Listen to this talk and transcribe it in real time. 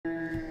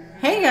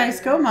Hey guys,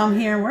 Go Mom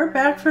here, and we're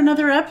back for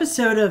another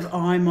episode of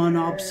I'm on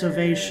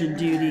Observation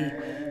Duty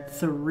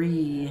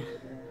 3.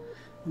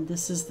 And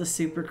this is the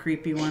super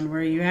creepy one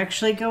where you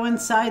actually go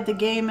inside the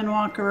game and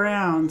walk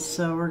around.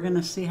 So we're going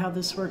to see how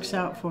this works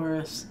out for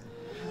us.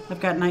 I've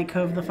got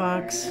NIghtCove the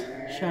Fox,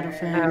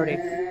 Shadowfang, Howdy.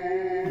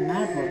 and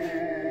Mad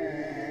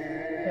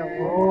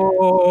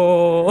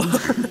Oh. Wolf.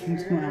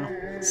 Wow,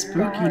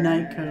 spooky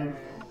NIghtCove.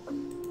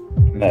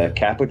 The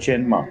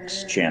Capuchin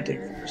monks chanting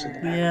for us in the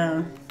back.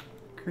 Yeah,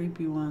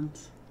 creepy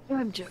ones.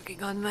 I'm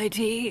choking on my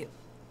tea.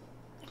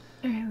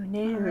 Oh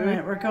no.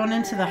 Alright, we're going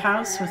into the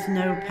house with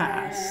no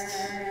past.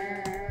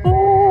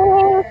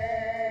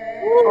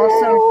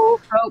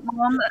 Also,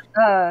 Mom,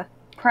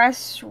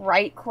 press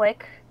right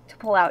click to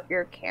pull out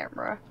your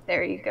camera.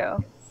 There you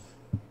go.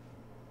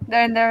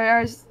 Then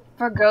there's,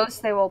 for ghosts,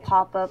 they will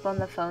pop up on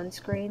the phone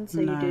screen, so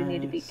you do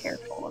need to be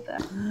careful of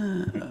that.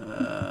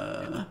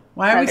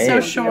 Why are we so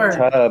short?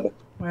 Tub.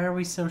 Why are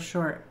we so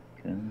short?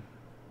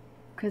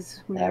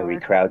 Because Are we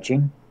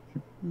crouching?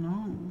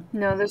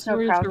 No, there's no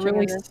There's crouching a really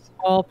in this.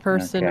 small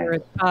person or a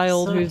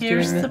child So who's doing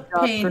here's this the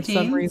job for some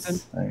paintings.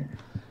 reason.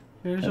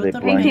 Here's Are what they the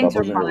blowing paintings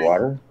bubbles are in the fine.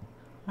 water?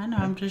 I know,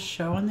 I'm just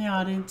showing the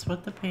audience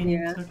what the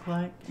paintings look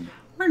like.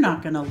 We're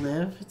not gonna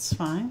live, it's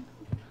fine.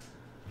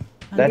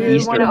 That Do you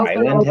Easter wanna open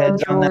Island all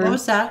heads on What that?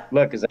 was that?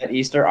 Look, is that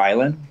Easter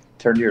Island?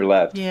 Turn to your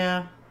left.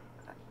 Yeah.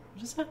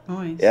 What is that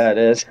noise? Yeah, it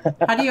is.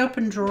 How do you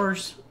open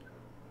drawers?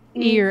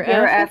 E or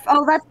F?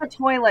 Oh, that's the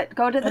toilet.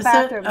 Go to the Is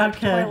bathroom. it? The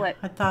Okay, toilet.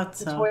 I thought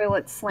The so.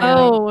 toilet slam.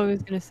 Oh, I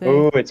was gonna say.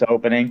 Ooh, it's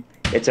opening.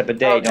 It's a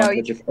bidet. Oh, Don't no,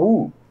 put your...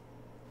 Ooh.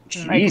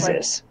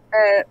 Jesus.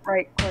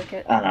 Right click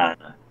it. No,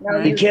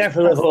 Right. be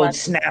careful of old left.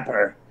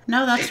 snapper.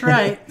 No, that's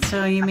right.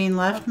 So you mean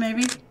left,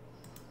 maybe?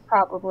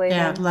 Probably.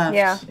 Yeah, then. left.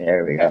 Yeah.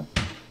 There we go.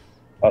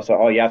 Also,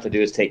 all you have to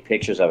do is take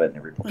pictures of it and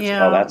it reports it.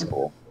 Yeah. Oh, that's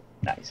cool.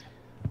 Nice.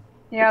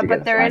 Yeah, But you but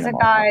gotta there find is a them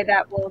all. guy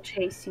that will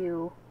chase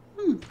you.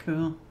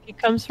 Cool. He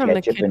comes from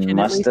the Ketchup and kitchen,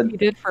 at least mustard. he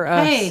did for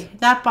us. Hey,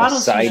 that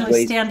bottle's usually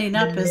sideways- standing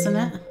up, isn't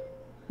it?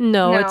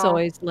 No, it's No.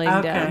 always laying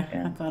Okay, down.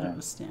 Yeah. I thought it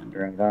was standing.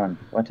 You're gone.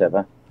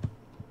 Whatever.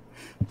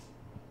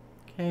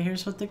 Okay,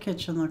 here's what the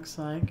kitchen looks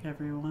like,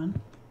 everyone.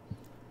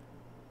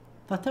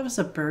 Thought that was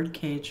a bird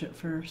cage at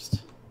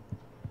first.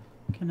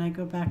 Can I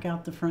go back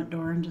out the front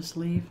door and just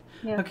leave?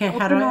 Yeah. Okay, open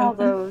how do I all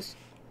open? those?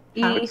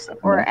 How- E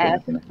or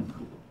F.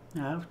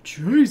 Oh,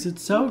 jeez,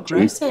 it's so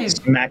aggressive.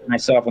 Smacked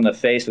myself in the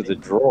face with a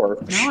drawer.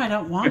 No, I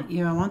don't want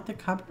you. I want the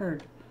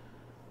cupboard.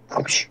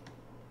 Ouch.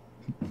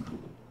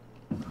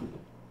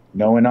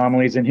 No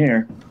anomalies in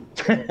here.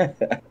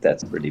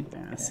 That's pretty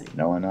bad. Fancy.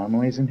 No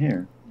anomalies in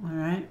here. All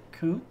right,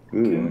 cool.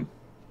 Ooh.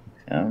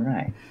 All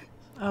right.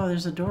 Oh,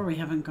 there's a door we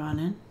haven't gone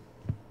in.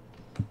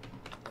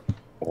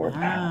 Or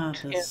out.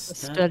 the Yeah, a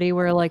study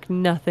where like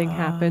nothing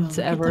happens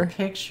look at ever. the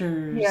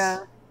pictures.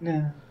 Yeah.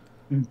 No.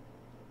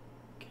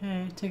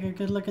 Okay, take a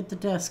good look at the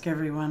desk,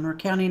 everyone. We're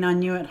counting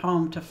on you at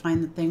home to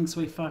find the things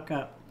we fuck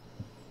up.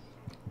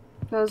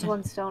 Those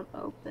ones don't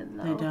open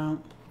though. They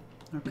don't.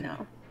 Okay.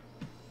 No.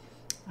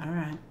 All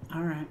right.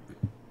 All right.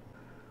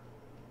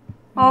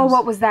 Oh,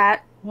 what was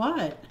that?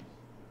 What?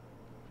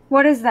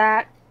 What is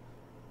that?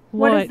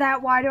 What What? is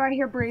that? Why do I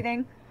hear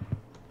breathing?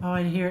 Oh,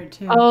 I hear it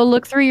too. Oh,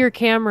 look through your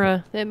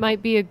camera. It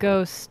might be a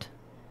ghost.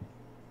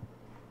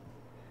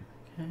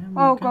 Okay, I'm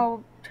Oh, looking.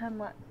 go turn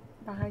left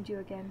behind you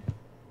again.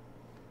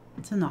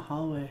 It's in the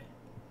hallway.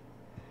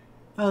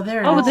 Oh,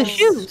 there it Oh, is. the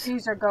shoes.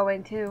 Shoes are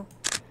going too.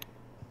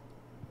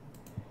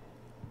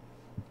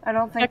 I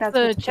don't think Check that's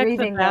what's the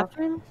breathing though.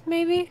 bathroom,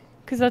 maybe?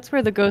 Because that's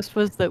where the ghost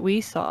was that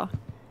we saw.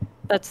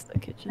 That's the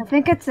kitchen. I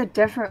think it's a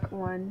different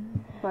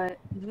one, but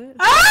Is it?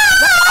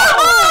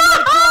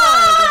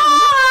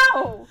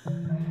 oh,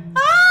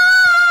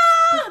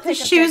 The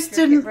take a shoes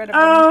picture, get didn't. rid of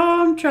them.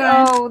 Oh, I'm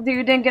trying. oh,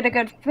 you didn't get a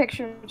good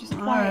picture. Just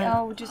point. Alright,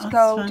 Oh, just that's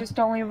go. fine. Just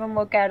don't even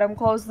look at him.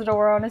 Close the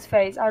door on his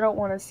face. I don't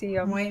want to see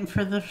I'm him. waiting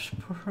for the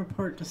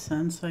report to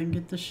send so I can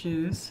get the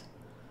shoes.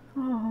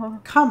 Oh,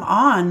 Come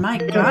on, my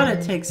God,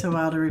 it takes a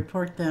while to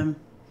report them.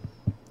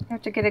 I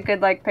have to get a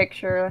good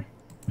picture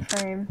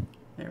frame.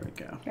 There we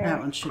go. There. That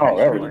one should Oh,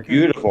 be that pretty was good.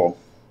 beautiful.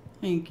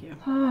 Thank you.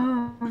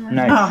 Oh,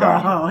 Nice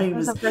shot. Oh, he that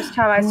was was. the first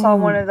time I saw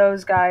one of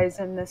those guys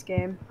in this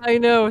game. I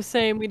know,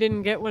 same. We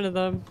didn't get one of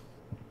them.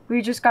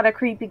 We just got a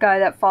creepy guy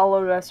that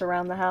followed us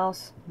around the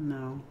house.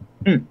 No,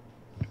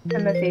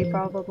 Timothy,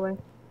 probably.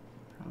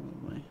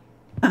 probably.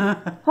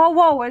 Oh,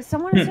 whoa, is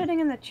someone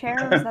sitting in the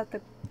chair? Or is that the...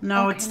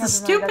 No, Okay, it's the never mind,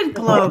 stupid that's the-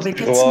 globe. It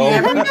gets me Globe.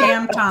 every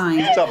damn time.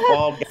 It's a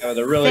bald guy with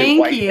a really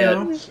Thank white you.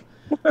 head.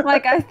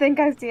 Like, I think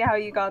I see how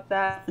you got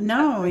that.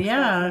 No, That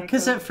yeah, makes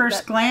because sense. at first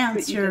That-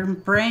 glance, that you your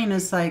did. brain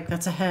is like,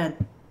 that's a head.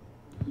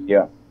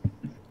 Yeah.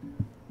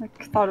 I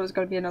thought it was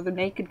going to be another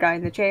naked guy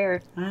in the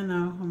chair. I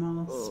know, I'm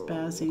all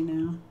spazzy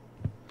now.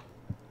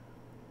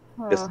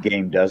 This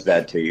game does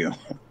that to you.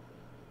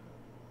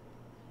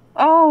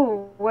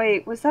 Oh,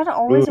 wait, was that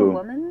always a Ooh.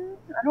 woman?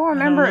 I don't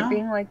remember know. it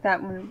being like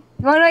that one.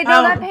 Well, wait, no,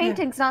 Oh, that yeah.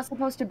 painting's not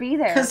supposed to be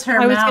there. Because her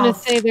I was gonna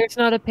mouth. say there's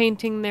not a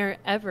painting there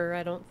ever,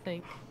 I don't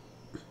think.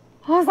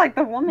 I was like,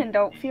 the woman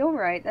don't feel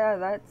right.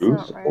 That's Truth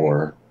not right.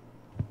 or...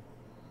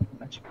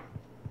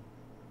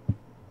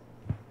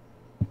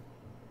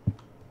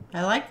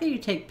 I like that you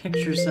take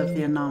pictures of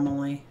the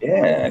anomaly.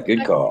 Yeah,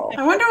 good call.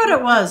 I wonder what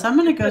it was. I'm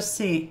gonna go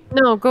see.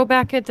 No, go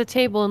back at the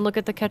table and look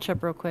at the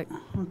ketchup real quick.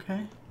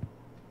 Okay.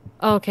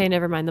 Oh, okay,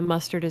 never mind. The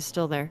mustard is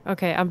still there.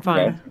 Okay, I'm fine.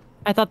 Okay.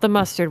 I thought the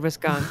mustard was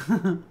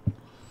gone.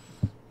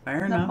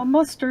 Fair Not enough. a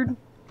mustard.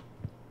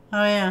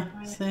 Oh yeah.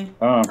 See.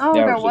 Oh, Oh,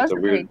 yeah, there it was just was a a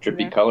weird, page in trippy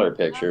there. color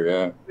picture,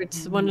 yeah.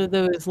 It's one of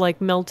those like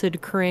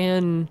melted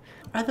crayon.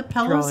 Are the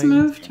pillows Drawings.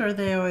 moved, or are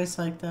they always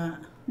like that?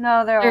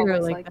 No, they're They're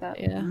always like like that.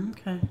 Yeah.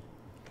 Okay.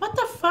 What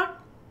the fuck?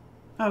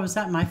 Oh, was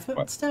that my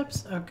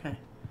footsteps? Okay.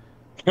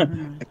 Never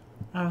mind.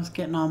 I was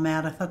getting all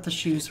mad. I thought the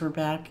shoes were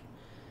back.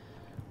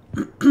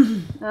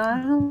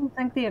 I don't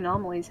think the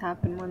anomalies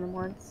happen when the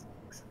one's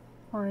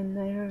fine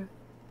there.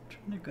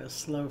 Trying to go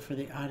slow for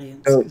the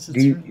audience. So, 'Cause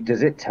it's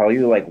does it tell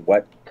you like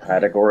what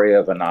category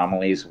of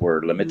anomalies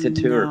we're limited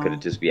to, or could No.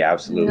 it just be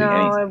absolutely No,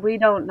 anything? we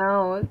don't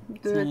know.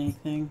 it's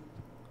anything.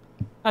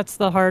 That's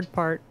the hard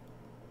part.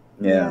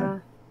 Yeah,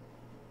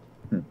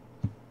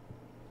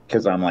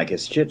 because I'm like,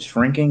 is shit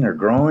shrinking or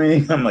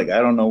growing? I'm like, I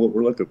don't know what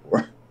we're looking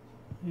for.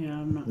 Yeah,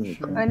 I'm not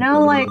sure. I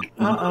know, like,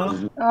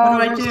 Uh-oh. oh,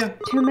 What do I there's do?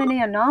 too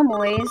many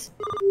anomalies.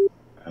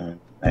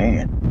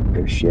 Man,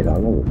 there's shit all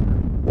over.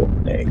 Whoa,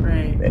 dang.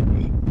 Great.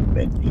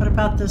 Bendy. What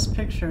about this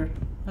picture?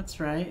 That's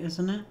right,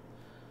 isn't it?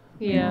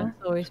 Yeah,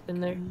 it's always been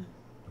there.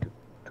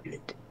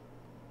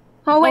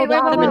 Oh, wait, the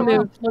wait, ottoman wait.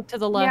 moved. Look to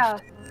the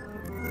left. Yeah.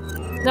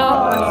 No.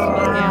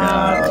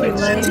 yeah. No, too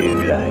it's late. too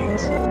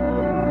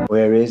late.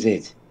 Where is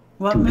it?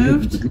 What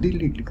moved?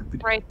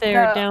 Right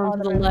there, The down to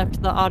the ottoman.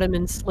 left. The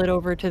ottoman slid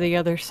over to the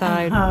other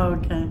side. Oh,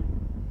 okay.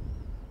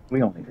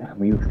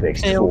 We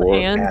fixed Failed 4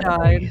 and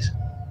anomalies.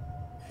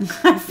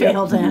 I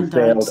failed Yep, and you died.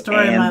 failed Story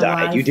of and my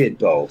died. life. You did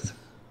both.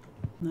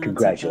 That's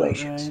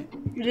Congratulations. about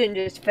right. You didn't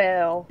just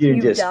fail. You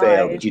didn't just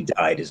fail, died. but you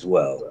died as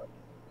well.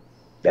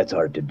 That's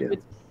hard to do.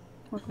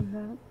 Welcome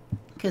back.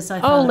 'Cause I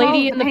Oh, thought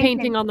lady Oh, in the the painting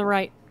painting. on the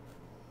right.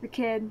 The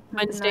kid. with the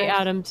Wednesday knife.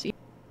 Addams.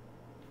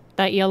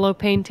 That yellow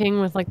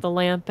painting with like the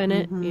lamp in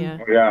it. Mhm. Yeah.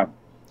 Yeah.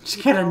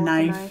 she's got a Yeah,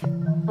 with the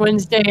knife.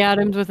 Wednesday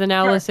Addams with an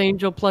Alice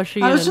Angel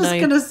plushie I was and a just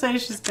knife. gonna say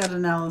she's got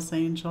an Alice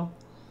Angel.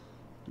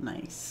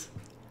 Nice.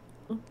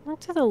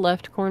 Not to the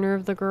left corner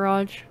of the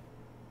garage.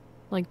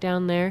 Like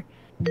down there.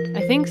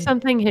 I think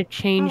something had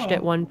changed Oh,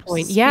 at one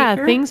point. Yeah,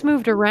 speaker? things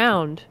moved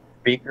around.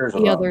 Speakers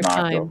The are other knocked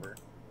time. over.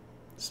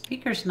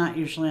 Speaker's not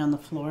usually on the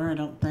floor, I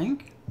don't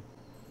think.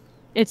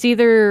 It's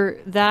either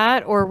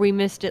that or we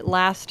missed it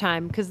last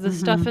time because the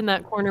stuff Mhm. in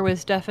that corner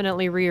was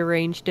definitely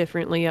rearranged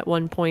differently at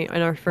one point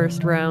in our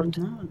first round.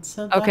 No, it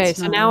said Okay, that's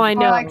so not now it. I Or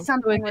know. like So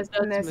something it was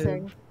does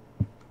missing. move.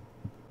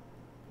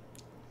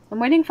 I'm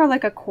waiting for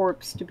like a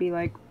corpse to be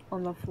like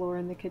on the floor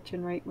in the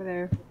kitchen right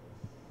there.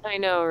 I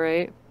know,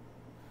 right?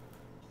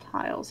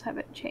 Tiles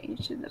haven't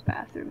changed in the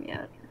bathroom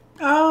yet.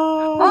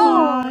 Oh,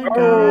 my God.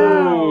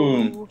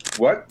 Oh,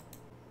 what?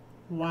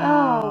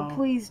 Wow. Oh,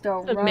 please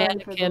don't It's a run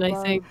mannequin, for the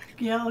I think. love.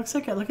 Yeah, it looks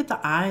like it. Look at the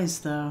eyes,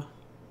 though.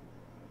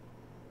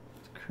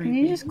 It's Can you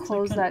creepy. just It's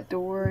close like a- that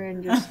door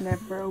and just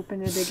never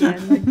open it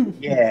again?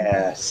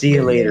 Yeah. See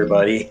you later,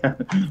 buddy.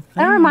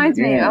 That reminds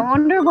me, Yeah. I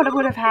wonder what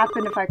would have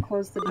happened if I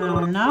closed the Oh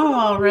door. no,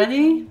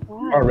 already?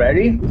 Why?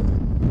 Already?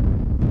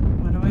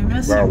 What are we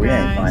missing, Well, we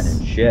ain't guys?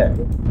 finding shit.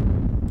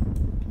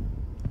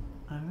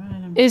 All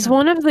right, I'm Is trying-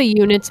 one of the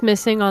units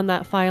missing on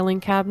that filing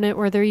cabinet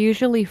where there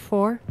usually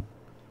 4?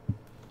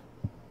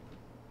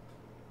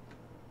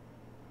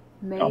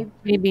 Maybe.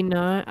 Maybe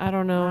not. I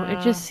don't know.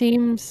 It just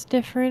seems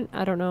different.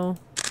 I don't know.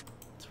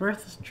 It's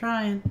worth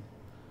trying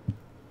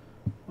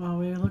while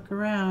we look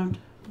around.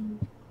 I'm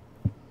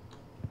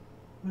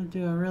gonna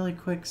do a really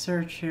quick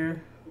search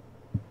here.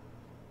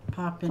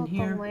 Pop in Thought the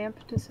here. lamp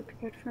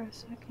disappeared for a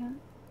second.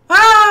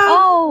 Ah!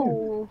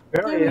 Oh!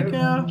 There we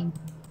go.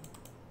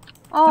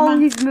 Oh, on.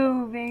 he's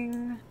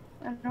moving.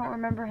 I don't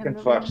remember him Can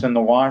moving. flex in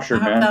the washer, I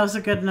hope man. that was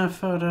a good enough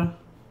photo.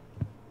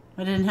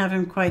 I didn't have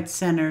him quite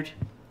centered.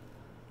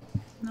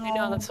 No. I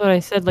know, that's what I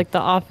said. Like, the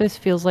office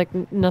feels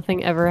like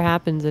nothing ever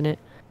happens in it.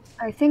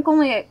 I think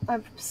only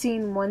I've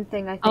seen one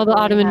thing. I think. Oh, the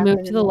only ottoman moved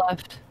happened to the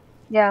left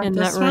Yeah. in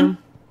This that room. one?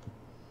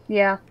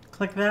 Yeah.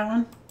 Click that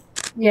one.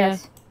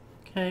 Yes.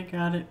 Okay,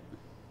 got it.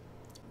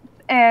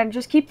 And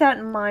just keep that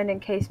in mind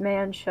in case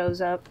man shows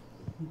up.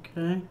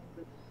 Okay.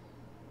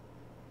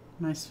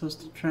 Am I supposed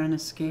to try and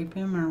escape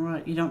him or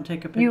what? You don't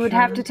take a picture You would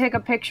have of to him? take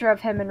a picture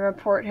of him and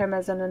report him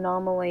as an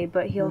anomaly,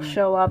 but he'll Mm.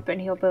 show up and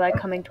he'll be like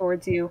coming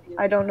towards you.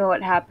 I don't know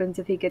what happens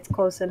if he gets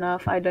close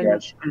enough. I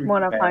didn't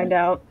want to find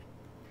out.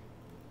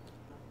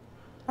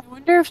 I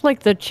wonder if,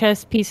 like, the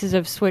chess pieces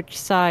have switched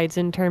sides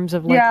in terms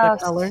of, like, Yes.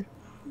 the color.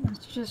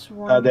 It's just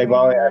one. They've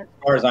always, as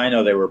far as I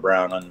know, they were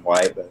brown and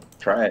white, but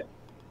try it.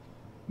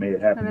 Made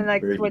it happen. And then at the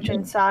like very switching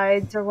beginning.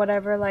 sides or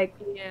whatever, like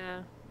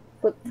Yeah.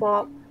 flip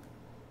flop.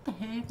 What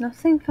the heck?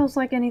 Nothing feels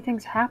like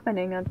anything's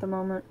happening at the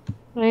moment.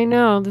 I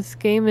know. This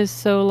game is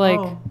so, like...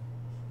 Oh,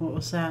 what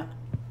was that?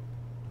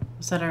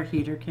 Was that our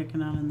heater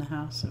kicking on in the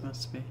house? It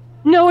must be.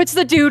 No, it's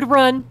the dude.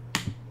 Run.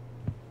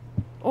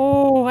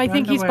 Oh, I Run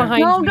think to he's where?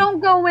 behind No, me. don't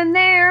go in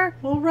there.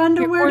 Well, run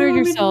to You where do you cornered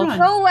want me to yourself. run?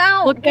 Go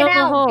out. Look Get down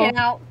the out. hall. Get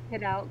out.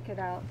 Get out. Get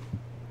out.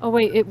 Oh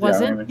wait, it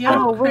wasn't? Yeah,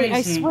 Oh wait, I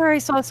crazy. swear I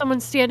saw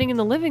someone standing in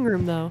the living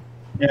room though.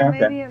 Yeah, okay.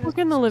 Maybe it was Look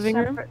in the living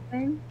room. separate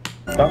thing.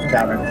 Something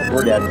happened.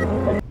 We're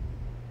dead.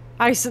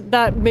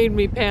 That made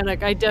me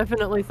panic. I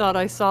definitely thought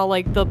I saw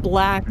like the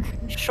black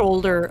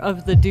shoulder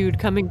of the dude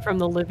coming from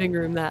the living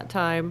room that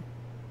time.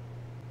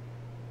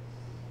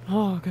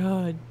 Oh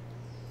god.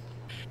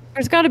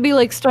 There's got to be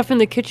like stuff in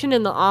the kitchen,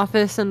 in the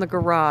office, and the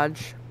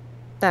garage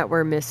that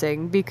we're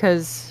missing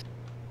because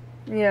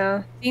Yeah.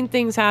 I've seen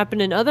things happen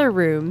in other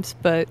rooms,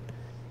 but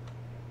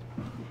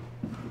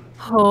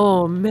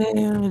oh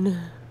man.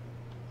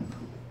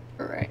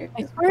 Right.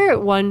 I swear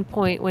at one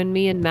point when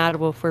me and Mad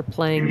Wolf were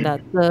playing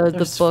that the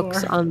There's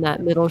books 4. on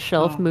that middle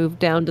shelf Oh. moved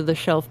down to the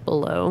shelf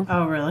below.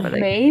 Oh, really? But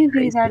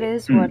Maybe that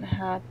is what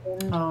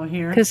happened. Oh,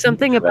 here. Because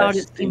something about it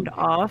Interesting. seemed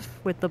off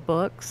with the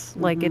books.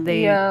 Like if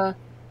they, Yeah.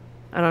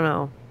 I don't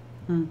know.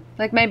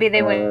 Like maybe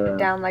they went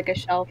down like a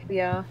shelf.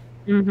 Yeah.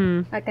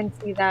 Mm-hmm. I can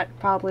see that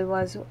probably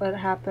was what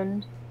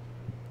happened.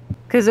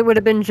 Because it would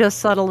have been just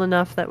subtle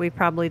enough that we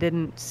probably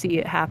didn't see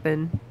it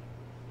happen.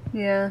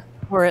 Yeah.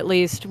 Or at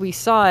least we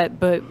saw it,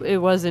 but it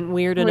wasn't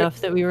weird enough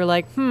that we were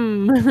like,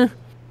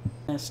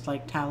 Just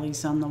like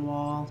tallies on the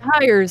wall.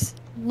 Tires.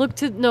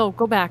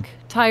 Go back.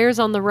 Tires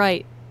on the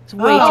right. It's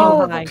way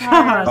Oh, too high. the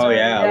tires Oh are-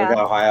 yeah, look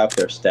how high up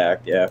they're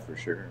stacked. Yeah, for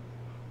sure.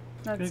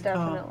 That's Good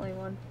call. definitely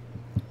one.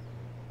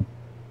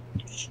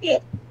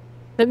 Shit.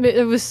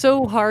 It was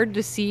so hard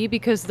to see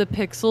because the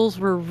pixels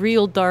were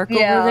real dark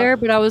Yeah. over there,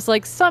 but I was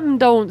like, something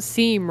don't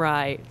seem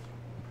right.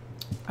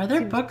 Are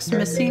there books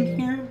missing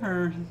here?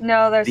 Or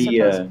No, they're The,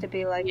 supposed to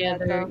be like yeah,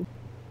 that they're- though.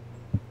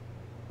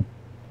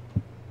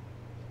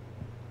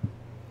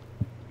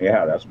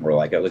 Yeah, that's more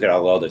like it. Look at how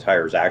low the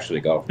tires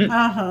actually go.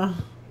 uh-huh.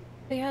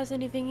 Nobody has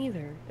anything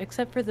either,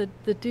 except for the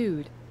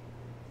dude.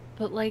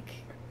 But like,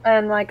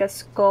 And like a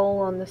skull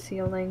on the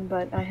ceiling,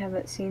 but I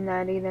haven't seen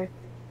that either.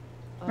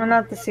 Or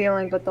not the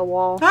ceiling, but the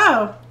wall.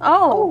 Oh,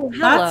 Oh!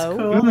 that's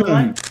hello. cool.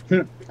 Like,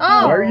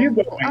 Oh! Where are you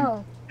going?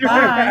 Oh.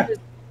 bye.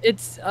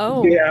 It's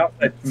The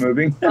outlet's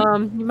moving.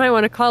 You might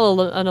want to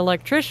call an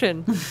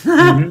electrician.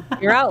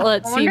 Your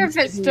outlet I wonder seems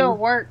if it to be- still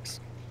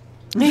works.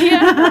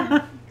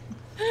 Yeah.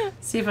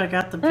 See if I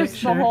got the There's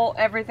picture. the whole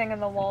everything in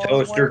the wall.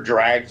 Toaster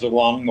drags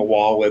along the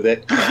wall with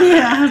it.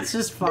 Yeah, it's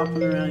just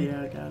flopping around.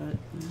 Yeah, I got it.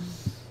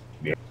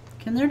 Yeah.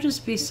 Can there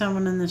just be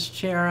someone in this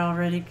chair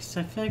already? Because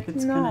I feel like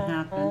it's going No. to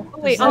happen. Oh,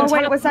 Wait, Is that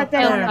wait, top was that up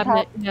there on there? the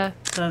top? Yeah.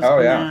 That's what I was Oh,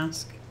 gonna yeah.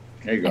 ask.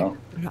 There you go.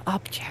 An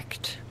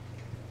object.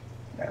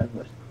 That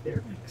was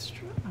there.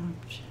 Extra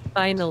object.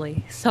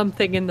 Finally,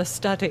 something in the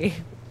study.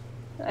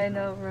 I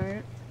know,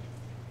 right?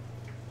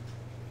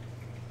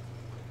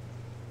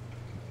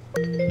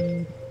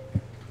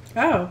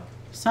 Oh,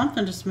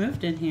 something just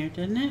moved in here,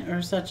 didn't it? Or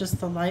is that just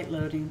the light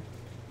loading?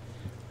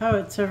 Oh,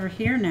 it's over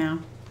here now.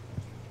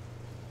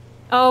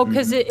 Oh,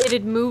 because it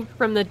had moved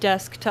from the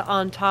desk to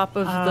on top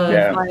of Oh, the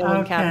Yeah. filing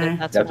okay. cabinet.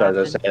 That's That's what I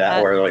was happened. gonna say.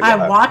 That where like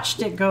I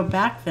watched it go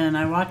back then.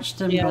 I watched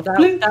them Yeah,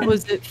 go that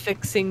was it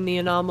fixing the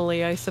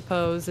anomaly, I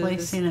suppose.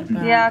 placing it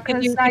back. Yeah, Because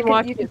because you I can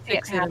watch can, you can it see it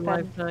fix it in happen.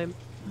 lifetime.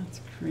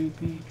 That's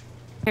creepy.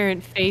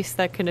 Apparent face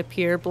that can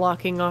appear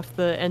blocking off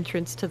the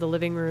entrance to the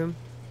living room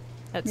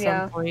at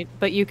Yeah. some point.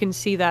 But you can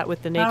see that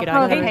with the naked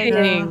Oh, eye. hey,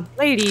 Hey, girl.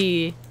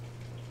 lady!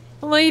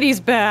 The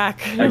lady's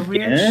back! A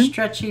weird, Again?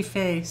 stretchy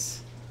face.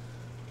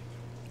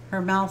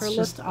 Her mouth's Her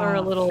just lips are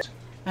a off. little...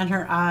 And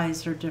her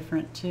eyes are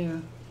different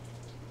too.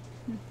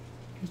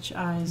 Each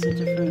eye is a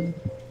different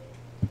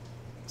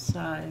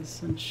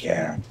size and shape.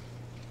 Yeah.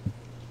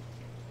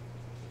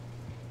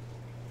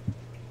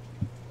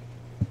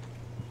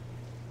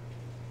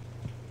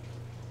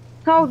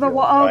 Oh, the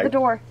wall. Oh, Like-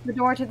 the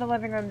door to the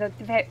living room.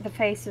 The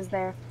face is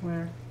there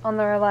Where? on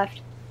the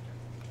left.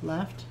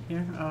 Left?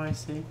 Here? Oh, I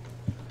see.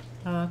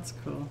 Oh, that's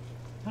cool.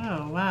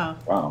 Oh, wow.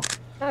 Wow.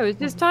 I was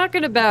just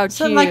talking about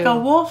Is it you. like a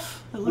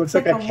wolf? It Looks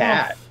like a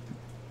cat. wolf.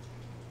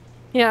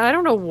 Yeah, I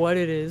don't know what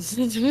it is.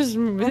 It's just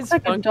Looks it's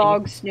like a funky.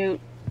 dog snoot.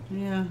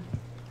 Yeah.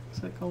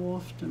 Looks like a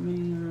wolf to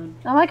me.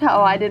 I like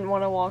how I didn't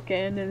want to walk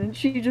in, and then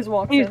she just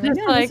walked He's in. Like, just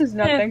yeah, like, this is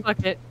nothing. fuck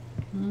it.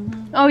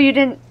 Oh, you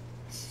didn't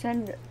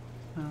send it.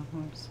 Oh,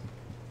 whoops.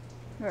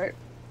 Or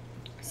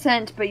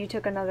sent, but you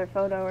took another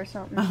photo or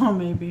something. Oh,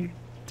 maybe.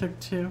 Took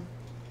 2.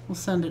 We'll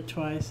send it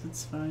twice.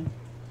 It's fine.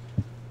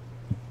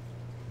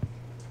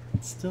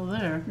 It's still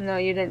there. No,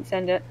 you didn't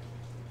send it.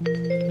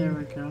 There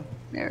we go.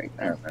 There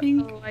we go.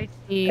 Bing. Oh, I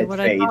see. It What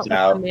I thought fades was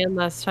out. the man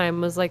last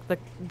time was like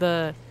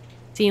the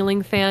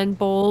ceiling fan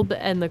bulb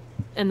and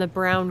the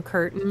brown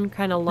curtain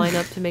kind of line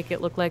up to make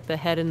it look like the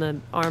head and the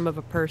arm of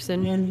a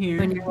person In here.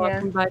 when you're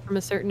walking by from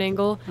a certain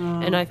angle. Oh.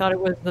 And I thought it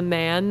was the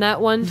man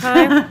that one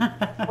time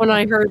when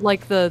I heard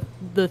like the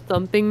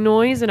thumping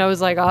noise, and I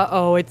was like,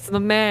 uh-oh, it's the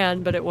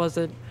man, but it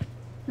wasn't.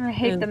 I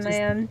hate the It's just-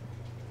 man.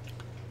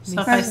 So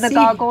if I There's the see-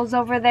 goggles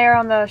over there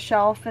on the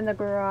shelf in the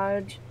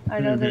garage. I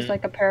know there's Mhm.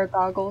 like a pair of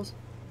goggles.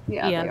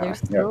 Yeah, Yeah, they they're are.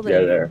 still Yeah,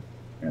 there.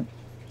 there.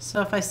 So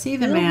if I see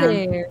the Still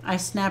man, there. I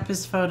snap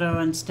his photo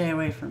and stay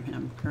away from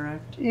him,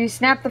 correct? You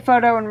snap the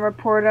photo and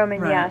report him,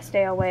 and yeah, Right.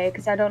 stay away,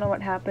 because I don't know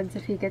what happens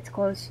if he gets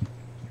close.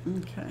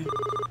 Okay.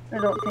 I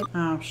don't think.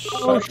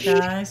 Oh, shit,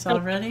 guys,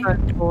 already?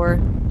 Front door.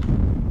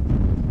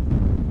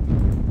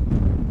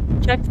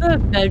 Check the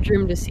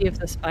bedroom to see if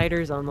the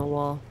spider's on the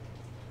wall.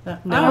 No.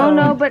 Oh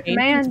no, the but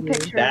painting's man weird.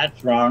 picture.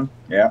 That's wrong.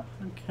 Yeah.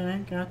 Okay,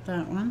 got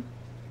that one.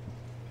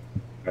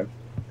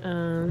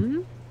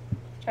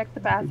 Check the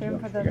bathroom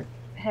for the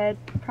head,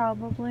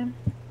 probably.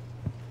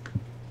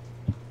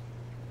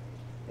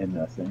 And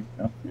nothing.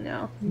 No.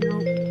 No.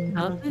 Nope,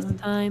 not this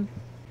time.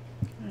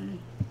 Okay,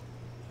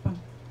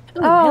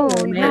 Oh,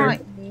 hello, man.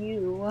 not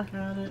you.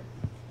 got it.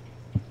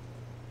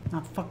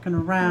 Not fucking I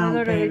around,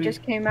 literally baby.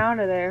 just came out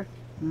of there.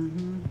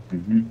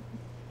 Mm-hmm.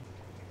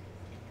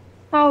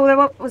 Oh,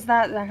 what was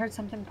that? I heard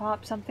something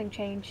pop. Something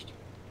changed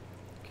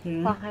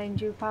Okay. behind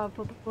you,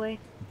 probably.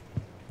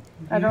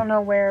 I don't know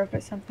where,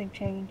 but something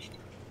changed.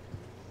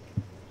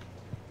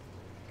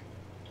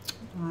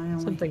 I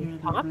only Something hear the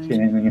popped? ring. See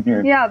anything in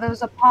here? Yeah, there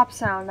was a pop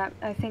sound.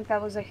 I think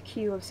that was a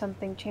cue of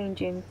something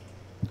changing.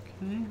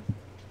 Okay.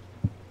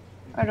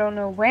 I don't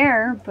know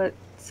where, but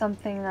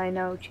something I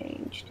know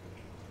changed.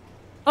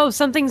 Oh,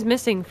 something's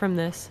missing from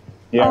this.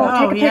 Yeah. Oh,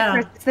 take a picture. yeah.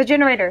 It's the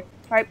generator.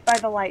 Right by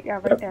the light. Yeah,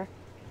 right Yep. there.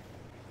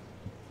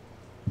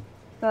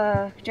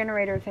 The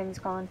generator thing's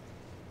gone.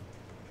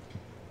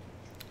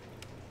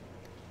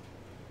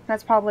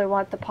 That's probably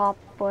what the pop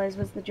was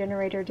the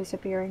generator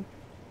disappearing.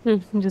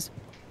 Just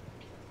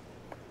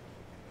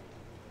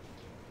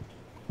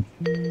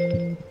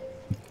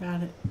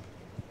Got it.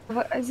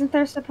 What, isn't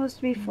there supposed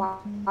to be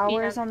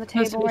flowers on the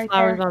supposed to table be right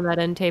flowers there? on that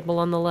end table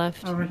on the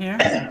left. Over here?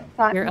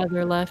 Your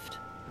other left.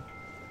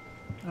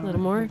 A Over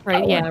little more? here.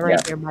 Right, That yeah, one, right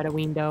yeah. there by the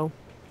window.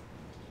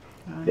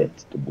 Got it.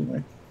 That's the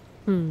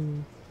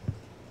one.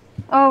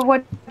 Oh,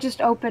 what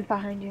just opened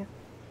behind you?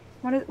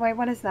 Wait,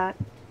 what is that?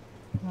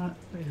 What?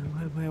 Wait,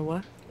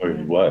 what? Wait,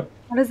 what?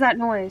 What is that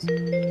noise?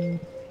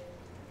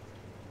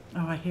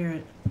 Oh, I hear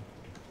it.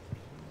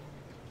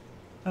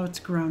 Oh, it's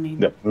groaning.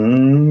 The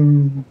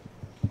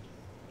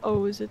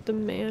Oh, is it the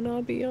man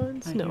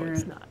ambiance? I No, hear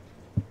it's it. not.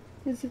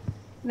 Is it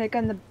like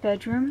in the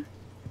bedroom?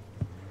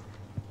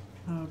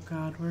 Oh,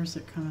 God, where's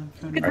it coming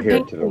from? Look I at hear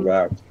it to the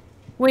left.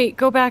 Wait,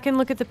 go back and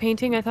look at the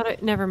painting. I thought I...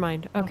 Never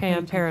mind. Okay, I'm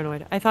painting?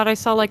 paranoid. I thought I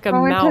saw like a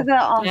Go into mouth the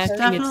office. gnashing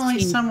its Definitely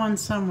teeth. someone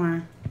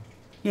somewhere.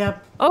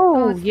 Yep.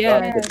 Oh, it's yeah.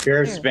 there. The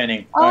chair's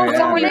spinning. Oh, yeah,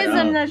 someone right is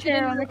on. in the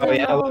chair on the Oh,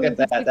 yeah, look at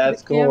that.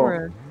 That's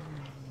cool.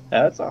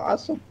 That's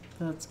awesome.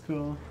 That's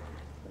cool.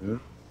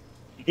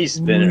 He's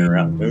spinning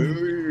around.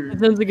 It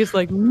sounds like it's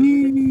like...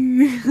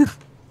 the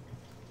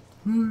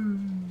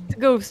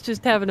ghost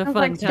just having a Sounds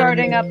fun like time.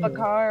 starting up a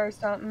car or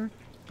something.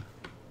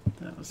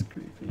 That was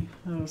creepy.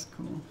 That was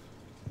cool.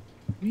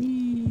 I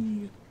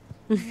mean,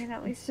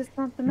 at least it's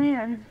not the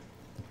man.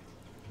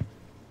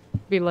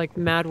 Be like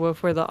Mad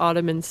Wolf where the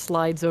ottoman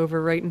slides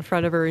over right in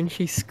front of her and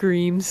she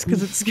screams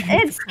because it's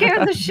scared. It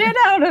scared the shit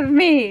out of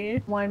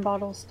me! Wine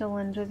bottle's still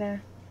under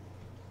there.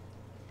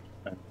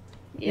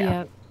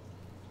 Yeah.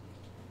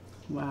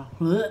 Wow.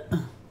 Oh,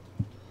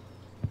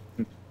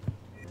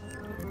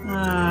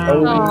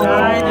 we no.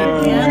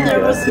 died again.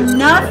 There was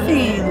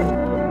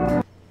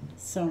nothing.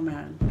 So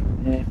mad.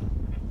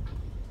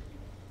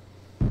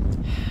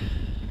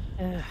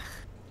 Ugh.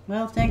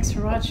 Well, thanks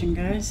for watching,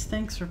 guys.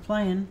 Thanks for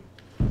playing,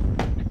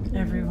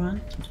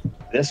 everyone.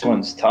 This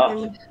one's tough.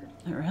 It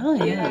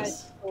really Yeah, is.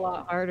 it's a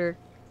lot harder.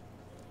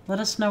 Let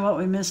us know what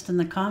we missed in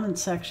the comment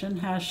section.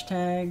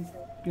 Hashtag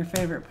your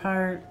favorite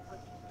part.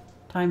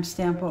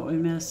 Timestamp what we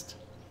missed.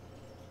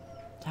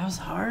 That was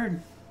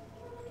hard.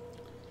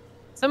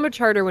 So much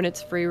harder when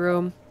it's free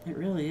roam. It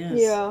really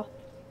is. Yeah.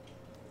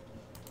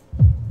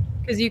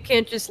 Because you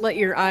can't just let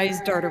your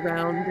eyes dart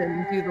around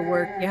and do the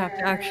work. You have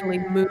to actually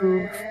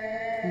move.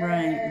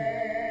 Right.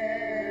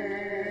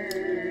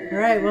 All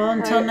right, well,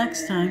 until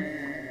next time.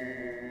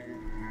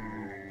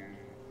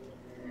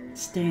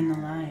 Stay in the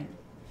light.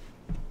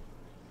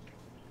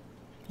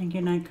 Thank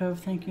you, NIghtCove.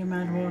 Thank you,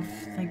 Mad Wolf.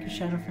 Thank you,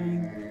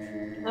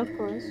 Shadowfang. Of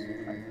course.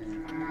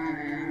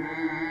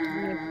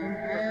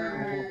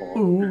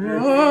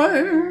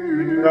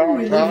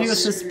 We leave you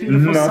with this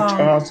beautiful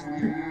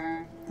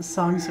song. The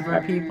songs of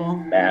our people.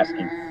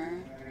 Basking.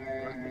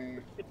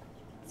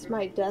 It's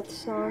my death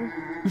song.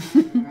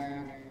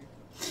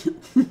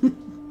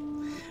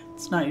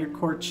 It's not your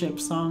courtship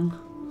song.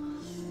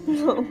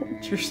 No.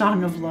 It's your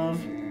song of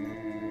love.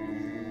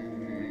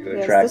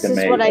 Yes, this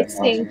is what I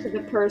sing to the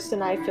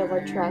person I feel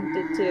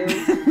attracted to.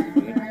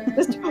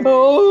 Just,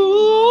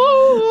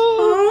 oh.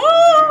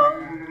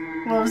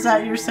 What was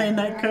that you were saying,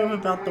 NIghtCove,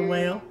 about the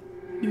whale?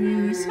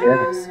 He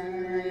says,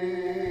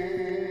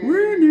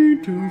 we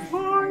need to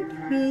find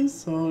his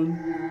son.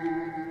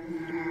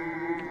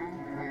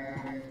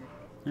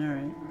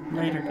 Alright,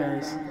 later,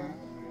 guys.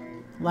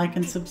 Like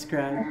and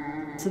subscribe.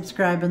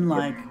 Subscribe and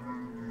like.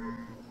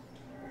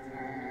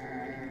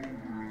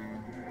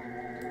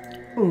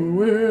 Oh,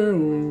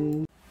 well.